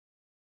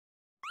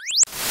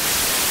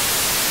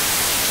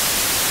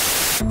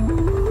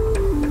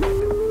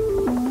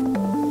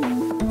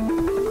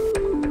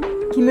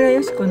木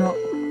村佳子の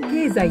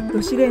経済都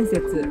市伝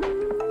説、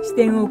視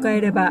点を変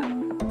えれば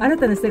新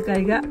たな世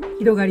界が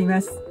広がり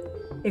ます。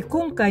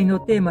今回の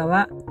テーマ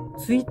は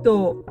追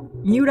悼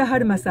三浦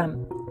春馬さ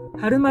ん、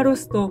春馬ロ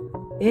スと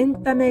エ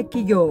ンタメ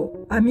企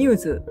業アミュー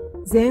ズ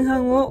前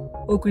半を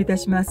お送りいた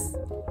します。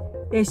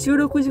収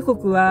録時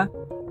刻は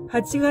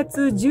8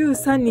月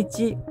13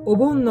日お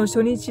盆の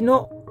初日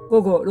の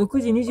午後6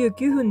時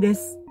29分で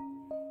す。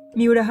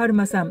三浦春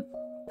馬さん、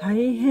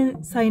大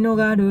変才能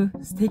がある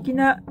素敵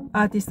な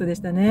アーティストで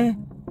したね。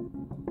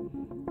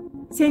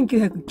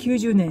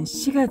1990年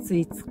4月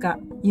5日、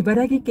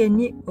茨城県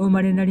にお生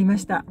まれになりま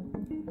した。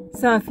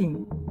サーフィ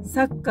ン、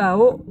サッカー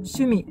を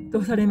趣味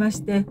とされま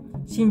して、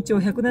身長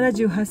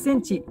178セ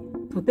ンチ、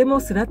とて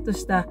もスラッと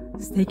した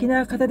素敵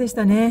な方でし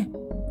たね。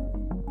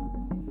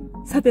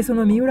さて、そ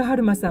の三浦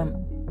春馬さん、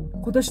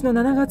今年の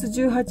7月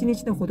18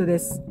日のことで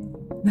す。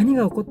何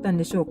が起こったん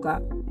でしょう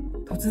か。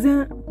突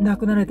然亡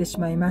くなられてし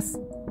まいます。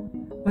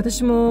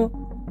私も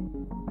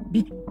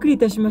びっくりい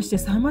たしまして、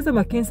様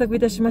々検索い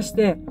たしまし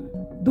て、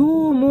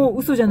どうも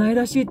嘘じゃない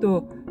らしい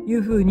とい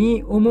うふう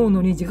に思う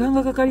のに時間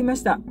がかかりま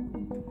した。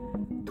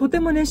とて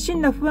も熱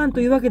心なファン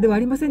というわけではあ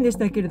りませんでし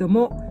たけれど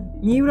も、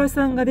三浦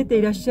さんが出て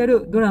いらっしゃ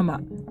るドラ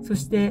マ、そ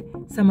して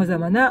様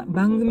々な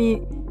番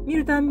組見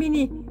るたんび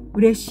に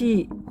嬉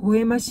しい、微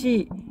笑ま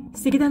しい、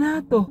素敵だ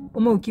なと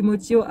思う気持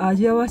ちを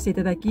味わわせてい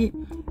ただき、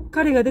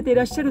彼が出てい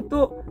らっしゃる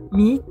と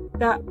見入っ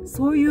た、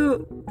そうい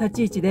う立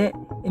ち位置で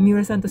三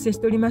浦さんと接し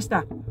ておりまし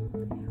た。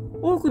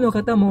多くの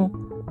方も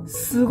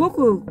すご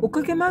く追っ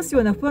かけ回す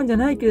ようなファンじゃ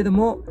ないけれど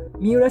も、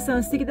三浦さ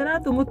ん素敵だ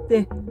なと思っ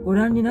てご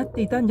覧になっ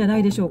ていたんじゃな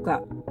いでしょう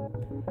か。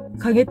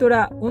影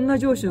虎、女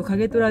上司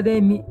影虎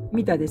で見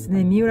たです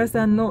ね、三浦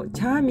さんの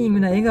チャーミング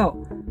な笑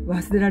顔、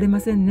忘れられま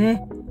せん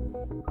ね。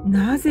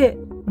なぜ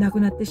亡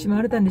くなってしま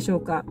われたんでしょ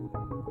うか。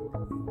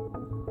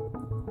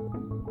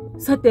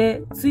さ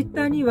て、ツイッ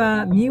ターに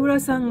は三浦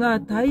さんが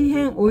大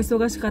変お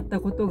忙しかった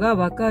ことが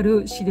わか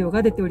る資料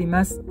が出ており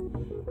ます。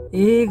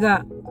映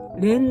画、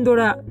連ド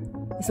ラ、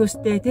そし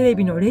てテレ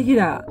ビのレギュ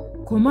ラ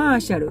ー、コマー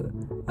シャル、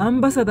アン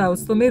バサダーを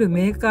務める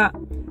メーカ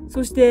ー、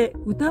そして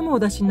歌もお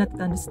出しになって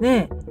たんです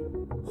ね。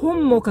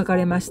本も書か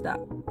れました。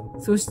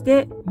そし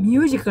てミ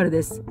ュージカル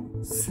です。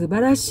素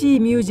晴らしい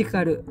ミュージ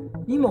カル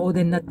にもお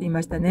出になってい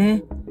ました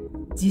ね。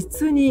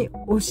実に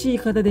惜しい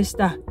方でし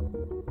た。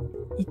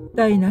一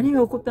体何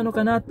が起こったの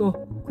かな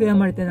と悔や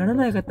まれてなら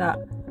ない方、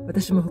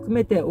私も含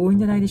めて多いん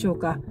じゃないでしょう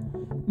か。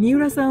三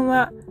浦さん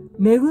は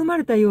恵ま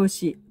れた容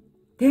姿、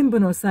天賦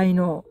の才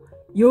能、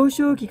幼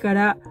少期か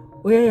ら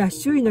親や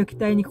周囲の期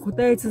待に応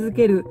え続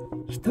ける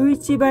人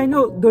一倍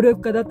の努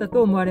力家だった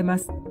と思われま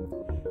す。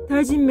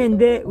対人面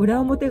で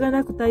裏表が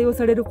なく対応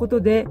されるこ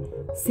とで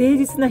誠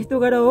実な人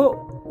柄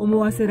を思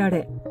わせら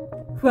れ、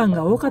ファン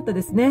が多かった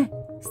ですね。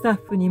スタッ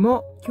フに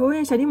も共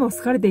演者にも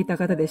好かれていた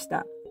方でし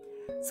た。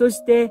そし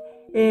て、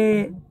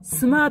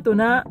スマート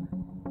な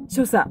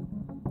所作、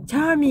チ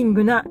ャーミン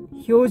グな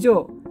表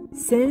情、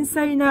繊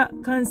細な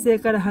感性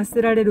から発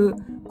せられる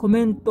コ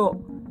メント、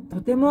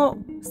とても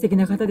素敵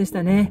な方でし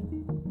たね。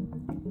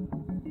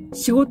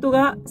仕事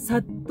が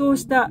殺到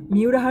した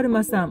三浦春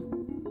馬さん、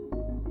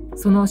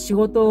その仕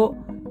事を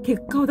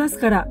結果を出す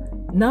から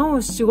な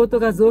お仕事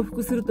が増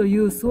幅するとい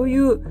う、そうい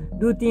う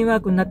ルーティンワー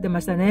クになってま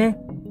したね。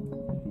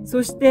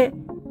そして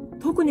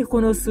特に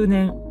この数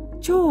年、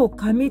超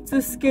過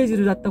密スケジュー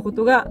ルだったこ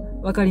とが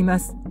わかりま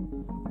す。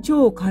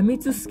超過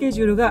密スケ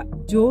ジュールが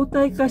常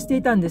態化して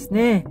いたんです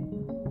ね。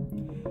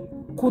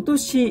今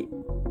年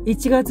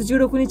1月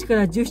16日か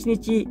ら17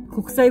日、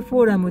国際フ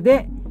ォーラム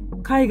で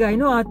海外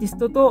のアーティス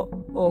トと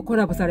コ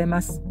ラボされ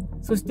ます。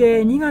そし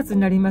て2月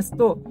になります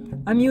と、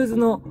アミューズ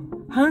の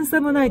ハン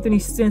サムナイトに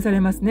出演され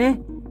ます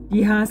ね。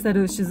リハーサ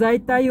ル、取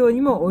材対応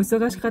にもお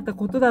忙しかった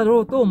ことだ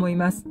ろうと思い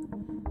ます。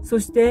そ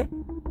して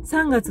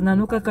3月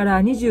7日か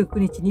ら29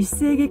日、日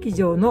生劇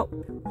場の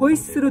ホイッ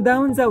スルダ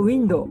ウンザウィ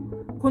ンドウ、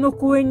この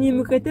公演に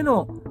向けて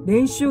の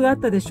練習があっ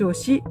たでしょう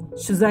し、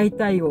取材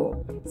対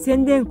応、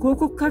宣伝広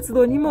告活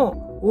動に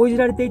も応じ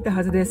られていた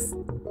はずです。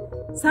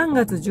3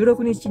月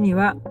16日に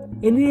は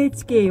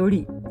NHK よ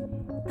り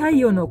太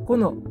陽の子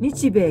の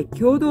日米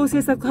共同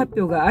制作発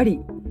表があ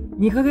り、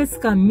2ヶ月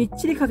間みっ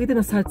ちりかけて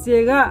の撮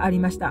影があり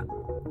ました。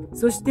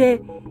そし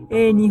て、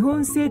日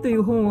本製とい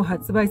う本を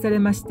発売され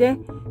まして、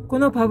こ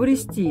のパブリ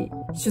シティ、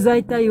取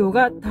材対応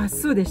が多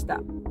数でし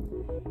た。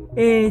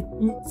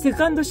セ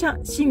カンドシ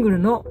ングル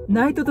の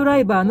ナイトドラ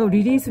イバーの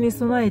リリースに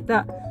備え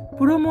た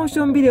プロモーシ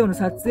ョンビデオの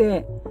撮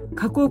影、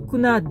過酷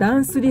なダ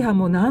ンスリハ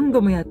も何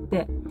度もやっ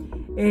て、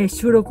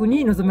収録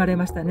に臨まれ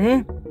ました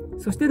ね。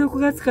そして6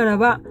月から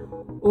は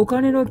お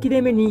金の切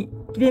れ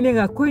目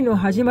が恋の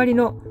始まり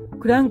の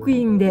クランク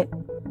インで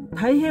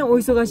大変お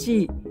忙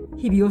しい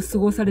日々を過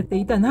ごされて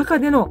いた中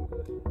での、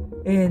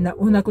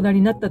お亡くなり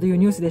になったという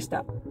ニュースでし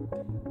た。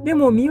で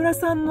も三浦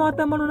さんの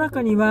頭の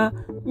中には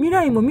未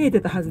来も見え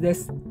てたはずで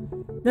す。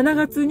7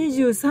月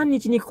23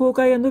日に公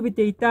開が伸び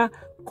ていた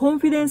コン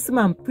フィデンス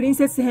マンプリン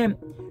セス編、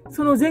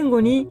その前後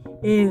に、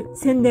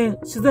宣伝、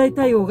取材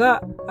対応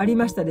があり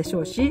ましたでし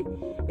ょうし、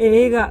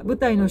映画、舞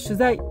台の取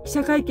材、記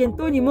者会見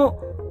等にも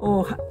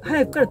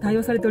早くから対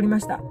応されておりま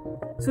した。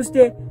そし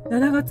て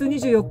7月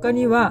24日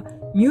には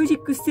ミュージ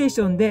ックステー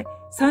ションで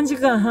3時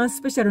間半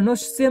スペシャルの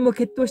出演も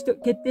決定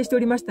してお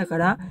りましたか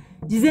ら、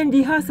事前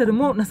リハーサル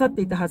もなさっ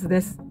ていたはず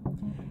です。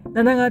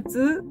7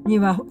月に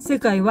は世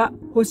界は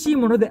欲しい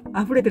もので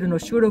溢れてるの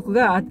収録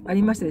があ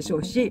りましたでしょ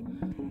うし、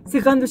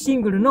セカンドシ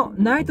ングルの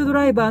ナイトド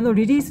ライバーの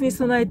リリースに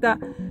備えた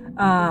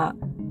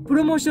プ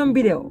ロモーション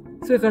ビデオ、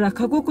それから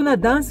過酷な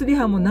ダンスリ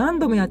ハも何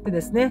度もやってで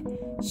すね、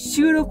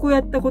収録をや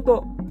ったこ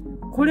と、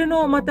これ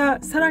のま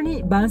たさら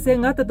に番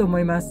宣があったと思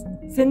います。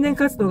宣伝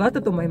活動があっ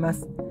たと思いま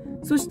す。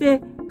そし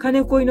て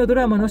金恋のド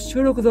ラマの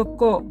収録続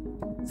行、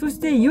そし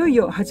ていよい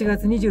よ8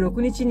月26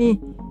日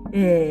に、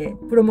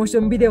プロモーシ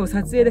ョンビデオ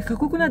撮影で過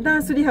酷なダ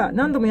ンスリハ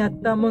何度もや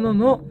ったもの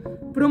の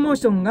プロモー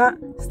ションが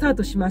スター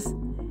トします。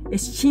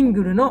シン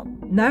グルの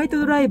ナイト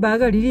ドライバー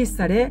がリリース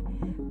され、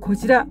こ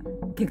ちら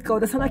結果を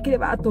出さなけれ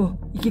ばと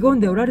意気込ん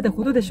でおられた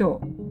ことでし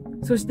ょ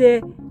う。そし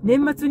て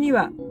年末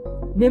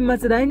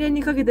来年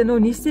にかけての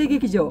日生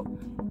劇場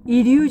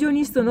イリュージョ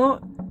ニストの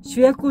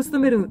主役を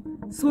務める、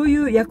そうい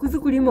う役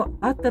作りも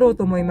あったろう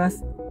と思いま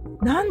す。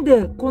なん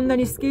でこんな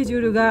にスケジュ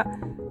ールが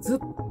ずっ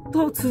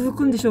と続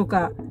くんでしょう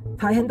か。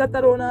大変だった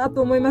ろうな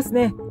と思います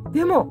ね。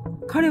でも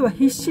彼は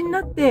必死に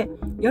なって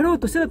やろう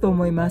としてたと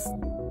思います。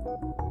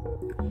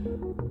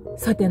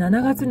さて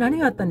7月に何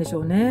があったんでし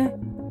ょうね。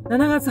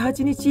7月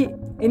8日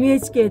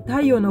NHK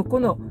太陽の子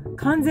の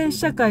完全試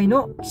写会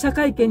の記者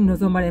会見に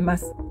臨まれま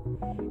す。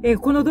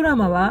このドラ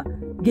マは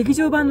劇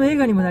場版の映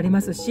画にもなり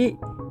ますし、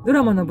ド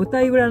ラマの舞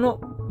台裏の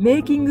メ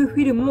イキングフ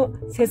ィルムも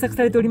制作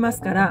されておりま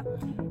すから、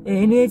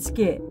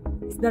NHK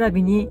並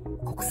びに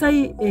国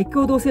際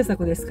共同制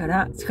作ですか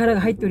ら力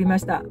が入っておりま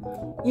した。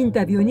イン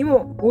タビューに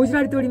も応じ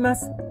られておりま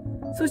す。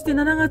そして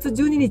7月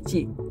12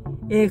日、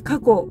過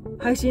去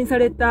配信さ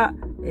れた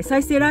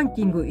再生ラン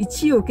キング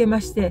1位を受け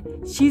まして、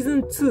シーズン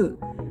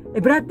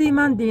2、ブラッディ・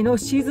マンディの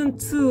シーズン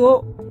2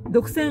を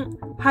独占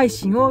配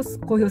信を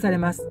公表され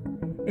ます。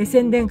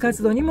宣伝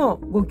活動にも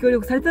ご協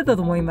力されてた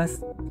と思いま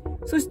す。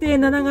そして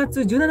7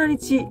月17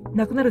日、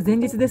亡くなる前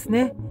日です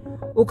ね。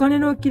お金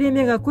の切れ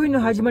目が恋の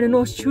始まり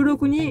の収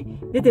録に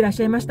出ていらっ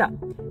しゃいました。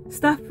ス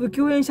タッフ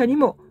共演者に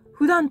も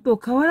普段と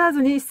変わら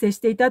ずに接し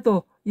ていた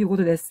というこ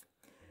とです。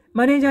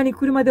マネージャーに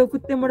車で送っ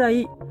てもら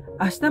い、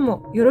明日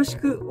もよろし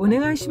くお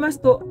願いしま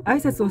すと挨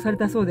拶をされ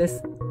たそうで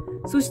す。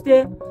そし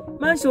て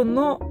マンション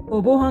の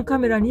防犯カ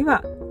メラに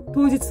は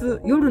当日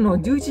夜の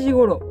11時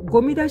頃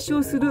ゴミ出し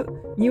をする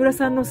三浦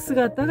さんの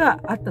姿が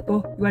あった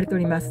と言われてお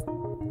ります。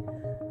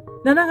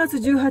7月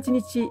18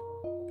日、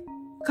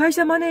会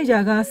社マネージ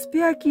ャーがス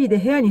ペアキーで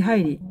部屋に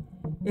入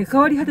り、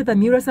変わり果てた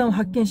三浦さんを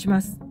発見し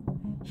ます。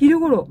昼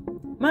頃、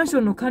マンシ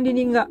ョンの管理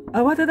人が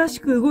慌ただし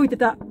く動いて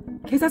た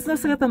警察の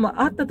姿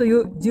もあったとい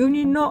う住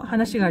人の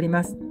話があり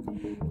ます。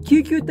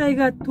救急隊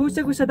が到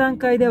着した段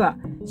階では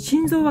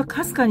心臓は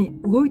かすかに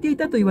動いてい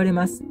たと言われ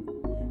ます。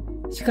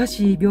しか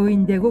し病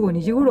院で午後2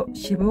時頃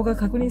死亡が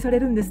確認され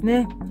るんです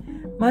ね。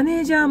マ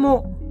ネージャー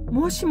も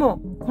もし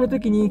もこの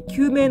時に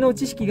救命の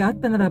知識があっ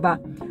たなら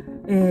ば、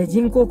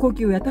人工呼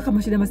吸をやったか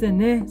もしれません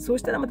ね。そう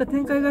したらまた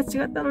展開が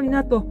違ったのに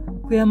なと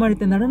悔やまれ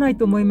てならない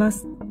と思いま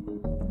す。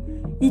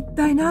一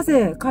体な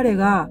ぜ彼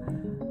が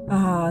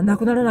亡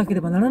くならなけ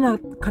ればならな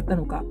かった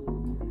のか、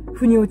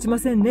腑に落ちま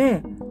せん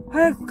ね。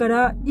早くか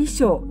ら遺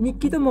書、日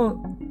記と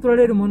も取ら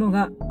れるもの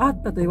があ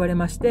ったと言われ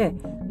まして、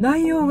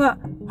内容が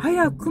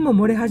早くも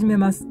漏れ始め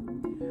ます。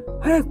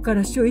早くか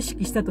ら死を意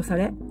識したとさ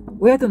れ、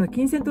親との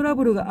金銭トラ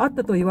ブルがあっ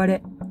たと言わ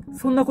れ、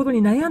そんなこと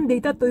に悩んで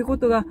いたというこ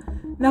とが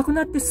亡く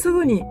なってす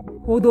ぐに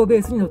報道ベ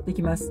ースに乗って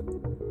きます。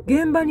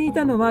現場にい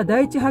たのは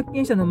第一発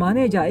見者のマ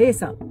ネージャー A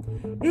さん。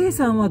A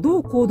さんはど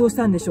う行動し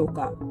たんでしょう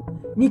か。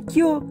日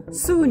記を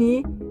すぐ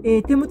に、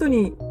手元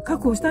に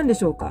確保したんで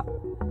しょうか。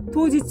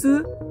当日、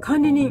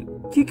管理人、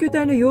救急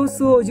隊の様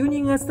子を住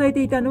人が伝え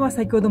ていたのは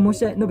先ほど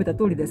述べた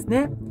通りです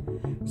ね。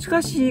し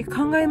かし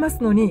考えま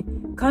すのに、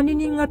管理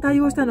人が対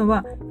応したの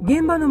は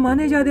現場のマ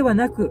ネージャーでは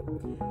なく、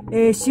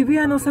渋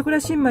谷の桜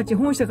新町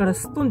本社から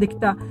すっ飛んでき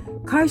た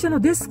会社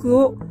のデスク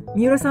を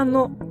三浦さん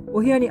のお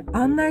部屋に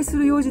案内す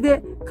る用事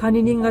で管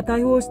理人が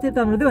対応して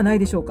たのではない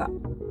でしょうか。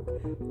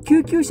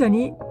救急車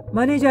に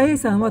マネージャー A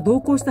さんは同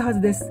行したは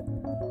ずです。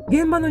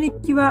現場の日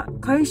記は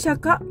会社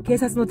か警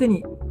察の手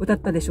に渡っ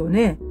たでしょう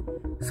ね。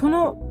そ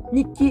の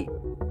日記、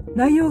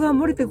内容が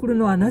漏れてくる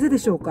のはなぜで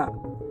しょうか。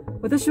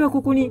私は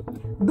ここに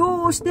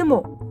どうして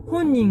も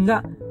本人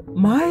が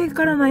前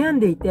から悩ん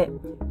でいて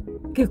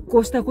結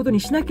婚したことに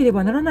しなけれ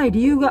ばならない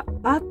理由が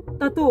あっ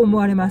たと思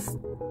われます。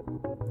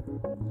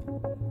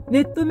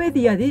ネットメ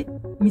ディアで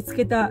見つ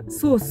けた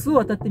ソースを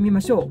当たってみ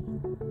ましょ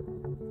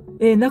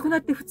う。亡くな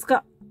って2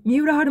日、三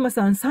浦春馬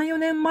さん3、4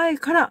年前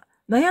から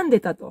悩んで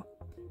たと。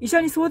医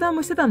者に相談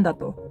もしてたんだ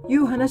とい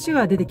う話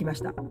が出てきま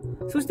した。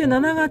そして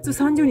7月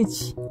30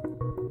日、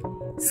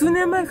数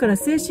年前から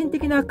精神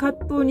的な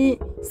葛藤に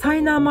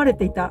苛まれ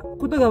ていた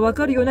ことが分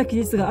かるような記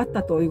述があっ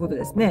たということ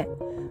ですね。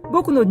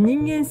僕の人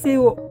間性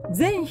を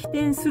全否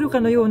定するか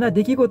のような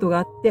出来事が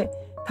あって、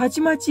た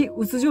ちまち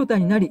うつ状態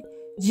になり、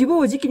自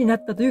暴自棄にな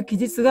ったという記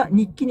述が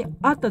日記に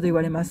あったと言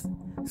われます。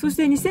そし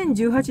て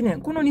2018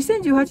年、この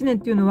2018年っ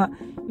ていうのは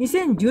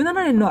2017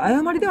年の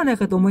誤りではない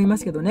かと思いま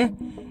すけどね。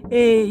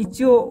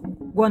一応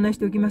ご案内し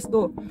ておきます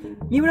と、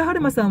三浦春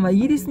馬さんはイ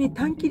ギリスに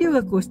短期留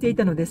学をしてい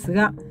たのです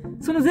が、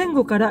その前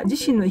後から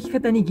自身の生き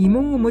方に疑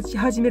問を持ち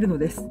始めるの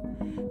です。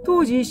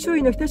当時、周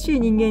囲の親しい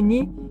人間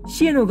に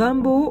死への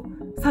願望を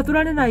悟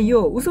られない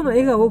よう嘘の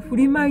笑顔を振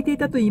りまいてい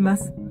たといいま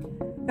す。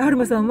春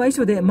馬さんは遺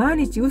書で毎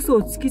日嘘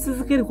をつき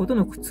続けること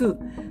の苦痛、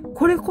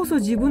これこそ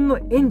自分の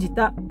演じ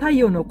た太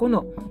陽の子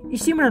の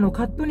石村の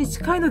葛藤に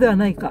近いのでは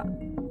ないか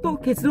と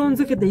結論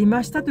付けてい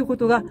ましたというこ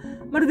とが、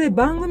まるで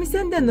番組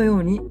宣伝のよ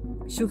うに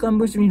週刊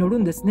文春に載る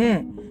んです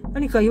ね。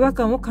何か違和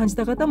感を感じ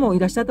た方もい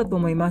らっしゃったと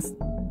思います。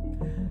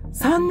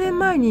3年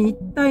前に一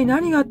体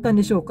何があったん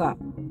でしょうか。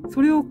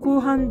それを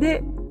後半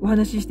でお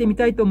話ししてみ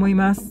たいと思い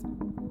ます。